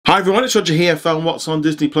Hi everyone, it's Roger here from What's on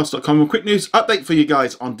DisneyPlus.com. A quick news update for you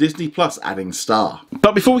guys on Disney Plus adding Star.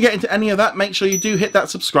 But before we get into any of that, make sure you do hit that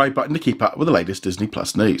subscribe button to keep up with the latest Disney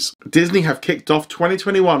Plus news. Disney have kicked off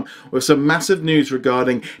 2021 with some massive news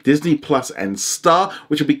regarding Disney Plus and Star,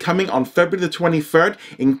 which will be coming on February the 23rd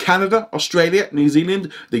in Canada, Australia, New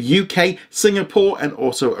Zealand, the UK, Singapore, and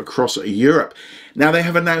also across Europe. Now, they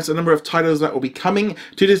have announced a number of titles that will be coming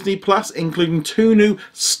to Disney Plus, including 2 new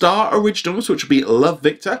Star originals, which will be Love,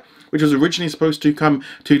 Victor, which was originally supposed to come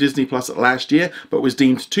to Disney Plus last year, but was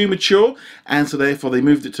deemed too mature, and so therefore they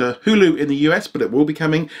moved it to Hulu in the US, but it will be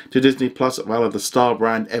coming to Disney Plus via the Star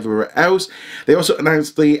brand everywhere else. They also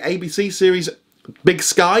announced the ABC series Big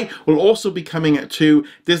Sky will also be coming to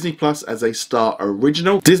Disney Plus as a Star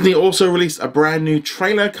original. Disney also released a brand new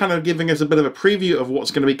trailer, kind of giving us a bit of a preview of what's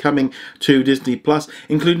going to be coming to Disney Plus,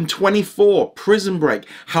 including 24, Prison Break,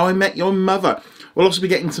 How I Met Your Mother. We'll also be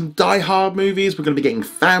getting some Die Hard movies. We're going to be getting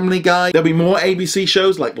Family Guy. There'll be more ABC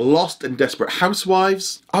shows like Lost and Desperate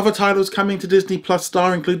Housewives. Other titles coming to Disney Plus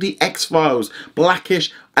Star include The X-Files,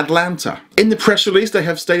 Blackish, Atlanta. In the press release, they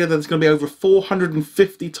have stated that there's going to be over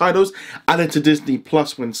 450 titles added to Disney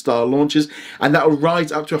Plus when Star launches, and that will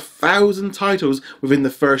rise up to 1,000 titles within the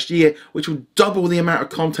first year, which will double the amount of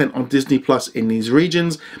content on Disney Plus in these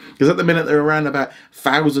regions. Because at the minute they're around about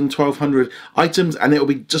 1,000, 1,200 items, and it will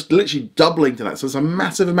be just literally doubling to that. So it's a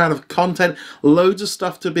massive amount of content, loads of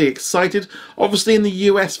stuff to be excited. Obviously, in the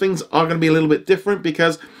US, things are going to be a little bit different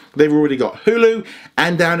because they've already got Hulu,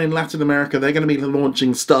 and down in Latin America, they're going to be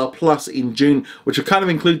launching Star Plus in June, which will kind of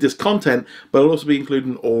include this content, but it'll also be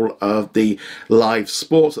including all of the live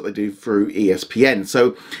sports that they do through ESPN.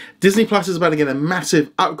 So Disney Plus is about to get a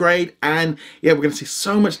massive upgrade, and yeah, we're going to see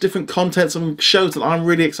so much different content, some shows that I'm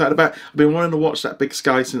really excited about. I've been wanting to watch that Big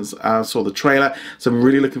Sky since I saw the trailer, so I'm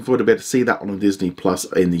really looking forward to be able to see that on Disney Plus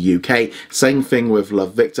in the UK. Same thing with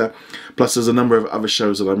Love, Victor. Plus, there's a number of other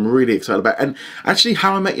shows that I'm really excited about, and actually,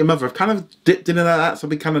 How I Met Your Mother, I've kind of dipped into that, so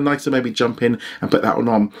it'd be kind of nice to maybe jump in and put that one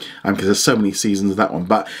on, because there's so many seasons of that one.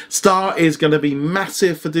 But Star is going to be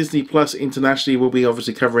massive for Disney Plus internationally. We'll be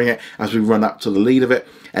obviously covering it as we run up to the lead of it,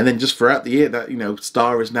 and then just throughout the year, that, you know,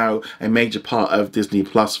 Star is now a major part of Disney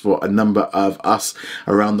Plus for a number of us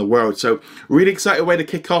around the world. So really excited way to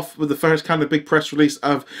kick off with the first kind of big press release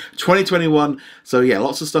of 2021. So yeah,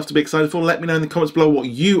 lots of stuff to be excited for. Let me know in the comments below what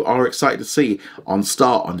you are excited to see on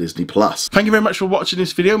Star on Disney Plus. Thank you very much for watching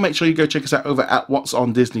this video. Make sure you go check us out over at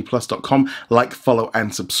whatsondisneyplus.com. Like, follow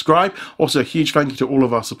and subscribe. Also a huge thank you to all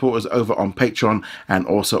of our supporters over on Patreon and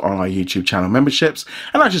also on our YouTube channel memberships.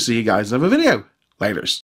 And I shall see you guys in another video. Laters.